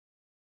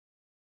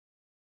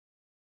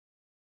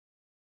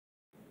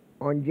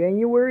On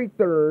January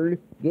 3rd,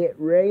 get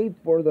ready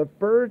for the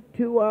first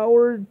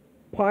 2-hour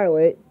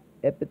pilot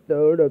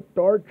episode of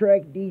Star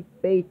Trek Deep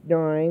Space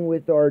Nine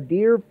with our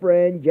dear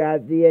friend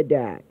Jadzia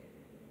Dak.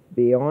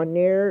 Be on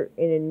there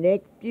in the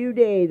next few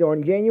days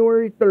on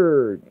January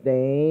 3rd.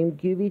 Same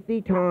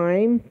QVC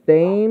time,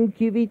 same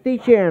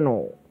QVC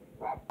channel.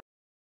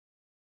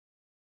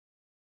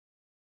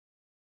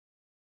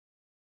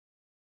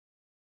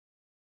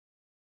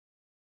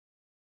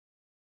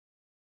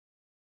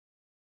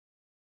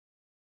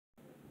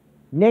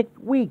 Next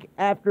week,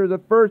 after the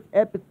first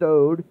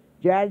episode,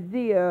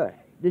 Jadzia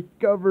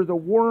discovers a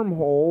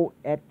wormhole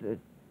at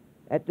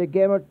the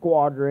Gamma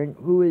Quadrant,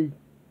 who is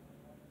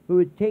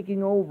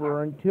taking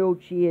over until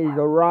she has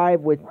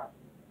arrived with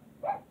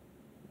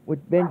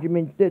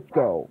Benjamin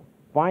Sisko.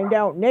 Find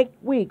out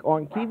next week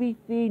on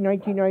QVC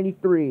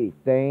 1993.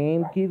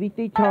 Same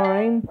QVC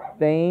time,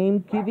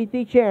 same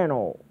QVC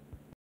channel.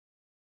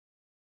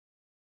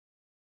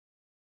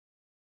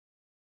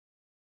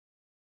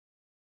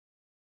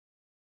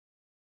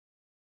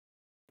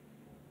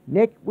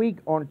 Next week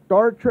on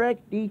Star Trek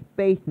Deep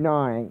Space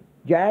Nine,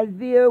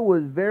 Jadzia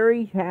was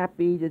very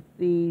happy to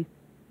see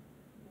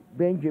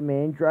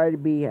Benjamin try to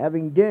be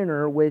having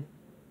dinner with,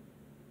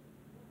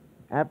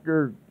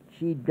 after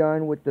she'd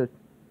done with the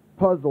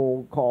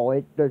puzzle, call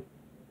it, the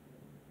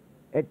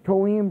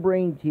Etolian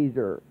brain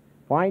teaser.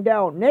 Find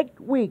out next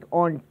week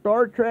on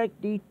Star Trek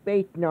Deep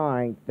Space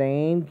Nine.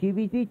 Same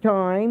QVC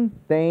time,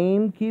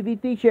 same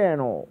QVC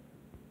channel.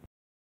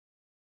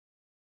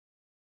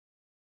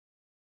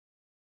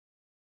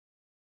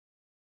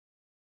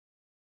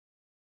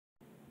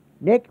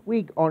 Next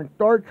week on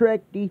Star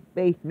Trek Deep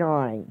Space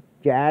Nine,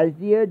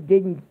 Jadzia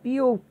didn't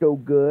feel so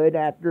good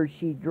after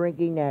she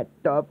drinking that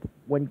stuff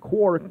when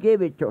Quark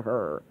gave it to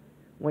her.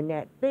 When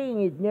that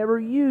thing has never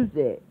used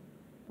it.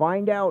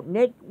 Find out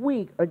next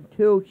week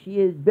until she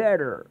is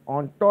better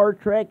on Star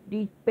Trek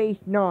Deep Space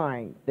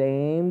Nine.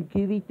 Same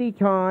QVC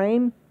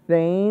time,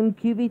 same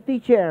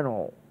QVC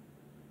channel.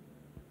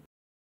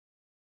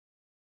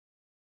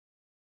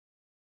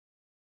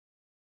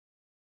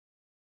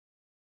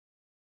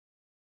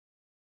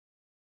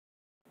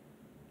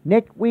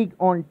 Next week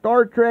on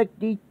Star Trek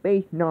Deep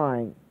Space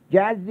Nine,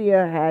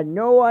 Jadzia had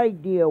no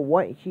idea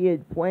what she is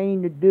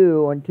planning to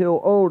do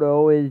until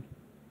Odo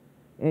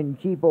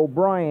and Chief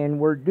O'Brien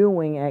were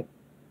doing at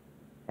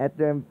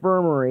the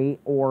infirmary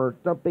or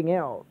something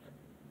else.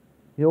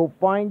 He'll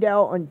find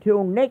out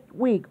until next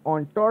week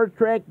on Star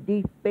Trek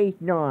Deep Space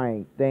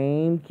Nine.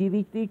 Same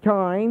QVC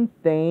time,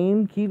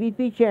 same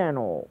QVC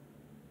channel.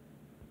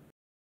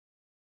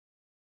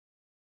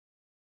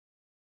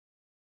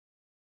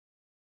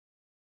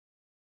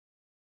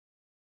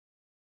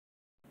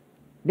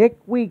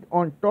 Next week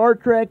on Star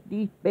Trek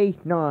Deep Space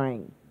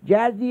Nine,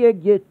 Jadzia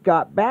just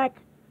got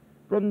back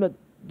from the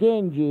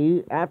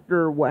Genji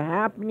after what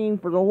happening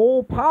for the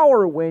whole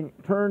power went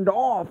turned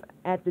off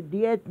at the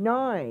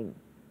DS9.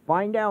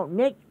 Find out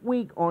next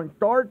week on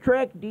Star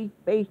Trek Deep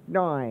Space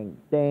Nine.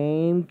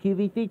 Same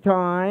QVC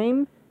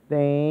time,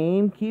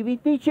 same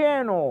QVC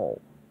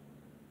channel.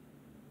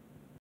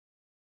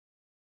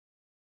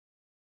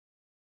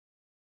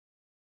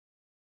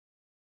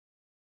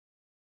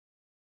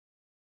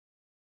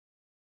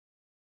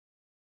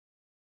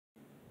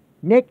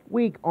 Next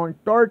week on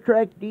Star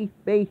Trek Deep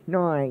Space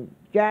Nine,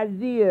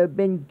 Jadzia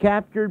been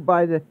captured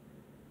by the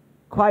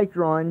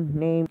Klytron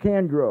named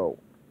Kandro,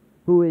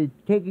 who is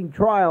taking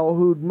trial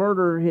who'd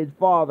murder his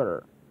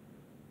father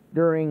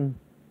during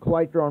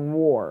Klytron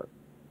War.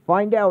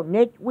 Find out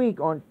next week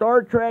on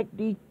Star Trek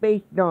Deep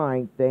Space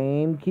Nine.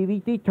 Same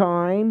QVC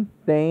time,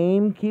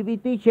 same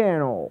QVC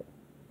channel.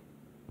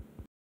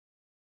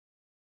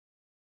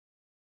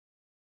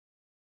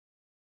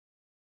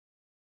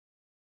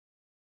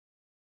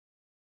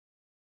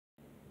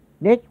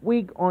 Next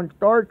week on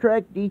Star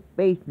Trek Deep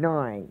Space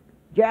Nine,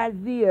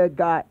 Jadzia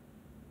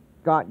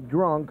got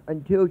drunk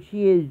until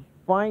she is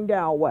find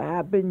out what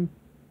happened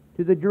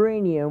to the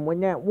Duranium when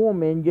that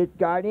woman just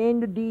got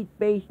into Deep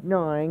Space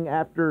Nine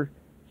after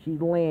she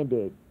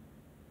landed.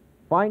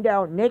 Find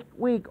out next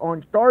week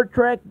on Star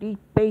Trek Deep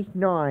Space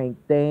Nine.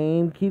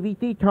 Same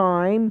QVC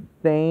time,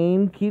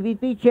 same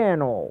QVC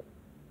channel.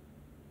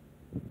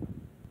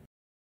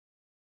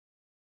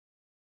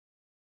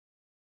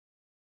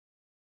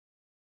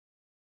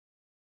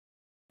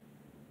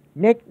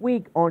 Next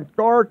week on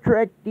Star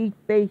Trek Deep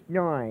Space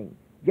Nine,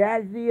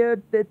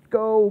 Jadzia,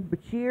 Sisko,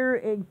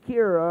 Bashir, and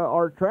Kira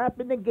are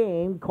trapped in a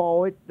game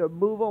called the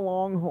Move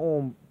Along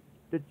Home,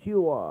 the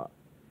Chua.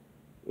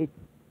 It's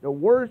the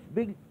worst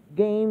big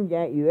game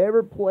that you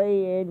ever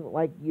play in,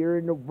 like you're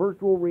in a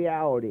virtual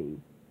reality.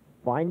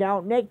 Find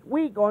out next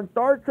week on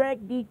Star Trek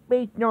Deep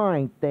Space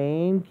Nine.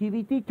 Same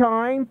QVC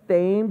time,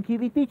 same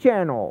QVC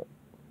channel.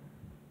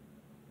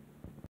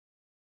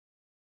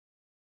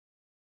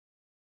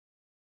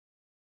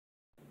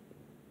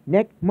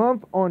 Next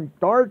month on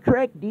Star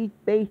Trek Deep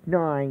Space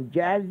Nine,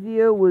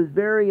 Jadzia was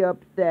very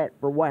upset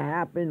for what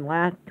happened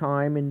last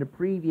time in the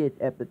previous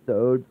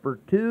episode for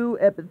 2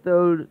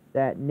 episodes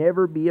that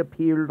never be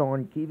appeared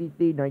on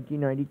QVC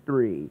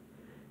 1993.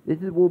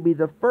 Will be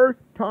the first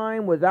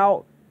time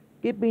without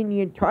skipping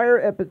the entire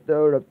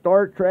episode of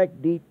Star Trek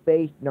Deep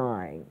Space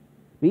Nine.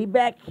 Be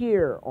back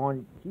here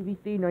on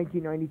QVC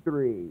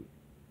 1993.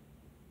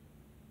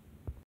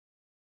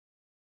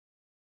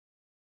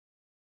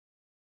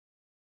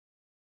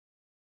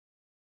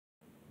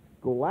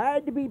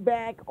 Glad to be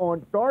back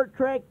on Star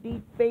Trek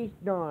Deep Space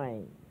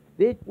Nine.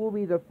 This will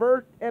be the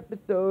first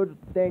episode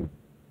since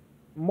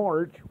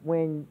March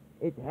when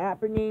it's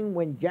happening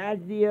when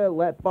Jadzia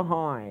left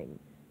behind.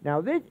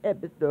 Now this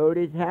episode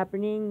is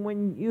happening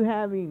when you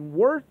having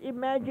worse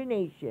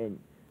imagination.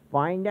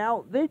 Find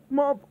out this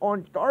month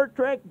on Star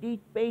Trek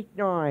Deep Space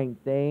Nine.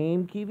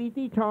 Same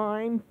QVC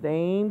time,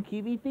 same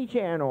QVC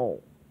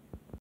channel.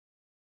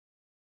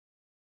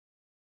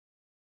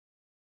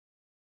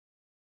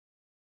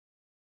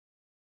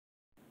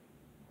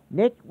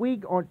 Next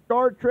week on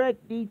Star Trek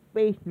Deep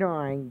Space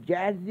Nine,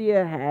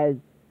 Jadzia has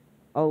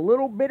a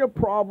little bit of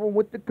problem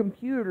with the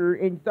computer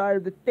inside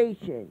of the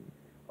station.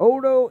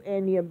 Odo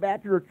and the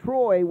Ambassador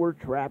Troy were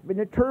trapped in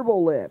a turbo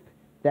lift.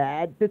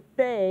 Sad to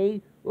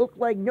say, looks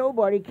like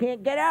nobody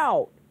can't get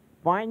out.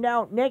 Find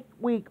out next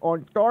week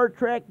on Star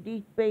Trek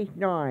Deep Space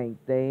Nine.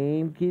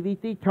 Same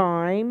QVC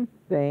time,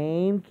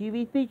 same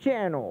QVC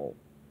channel.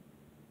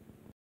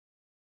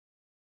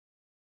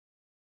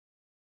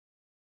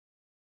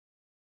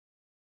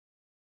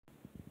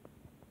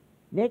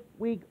 Next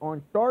week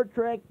on Star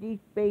Trek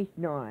Deep Space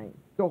Nine,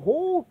 the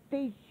whole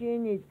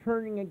station is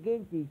turning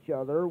against each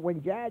other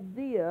when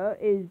Jadzia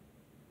is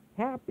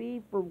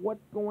happy for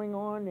what's going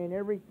on and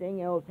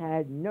everything else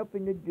has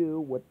nothing to do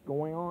with what's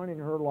going on in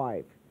her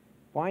life.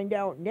 Find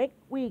out next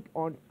week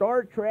on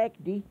Star Trek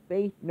Deep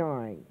Space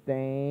Nine.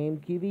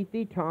 Same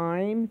QVC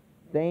time,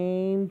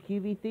 same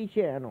QVC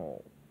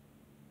channel.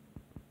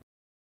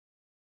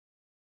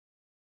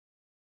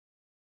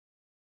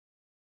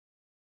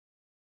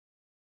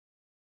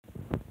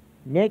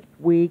 Next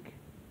week,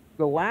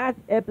 the last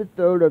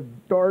episode of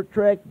Star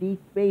Trek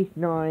Deep Space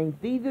Nine,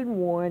 Season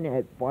 1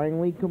 has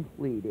finally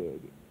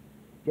completed.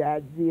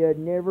 Jadzia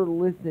never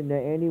listened to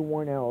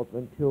anyone else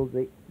until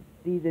the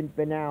season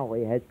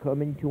finale has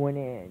come to an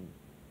end.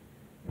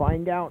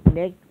 Find out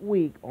next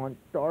week on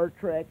Star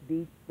Trek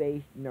Deep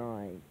Space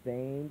Nine.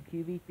 Same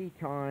QVC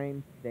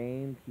time,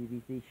 same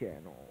QVC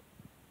channel.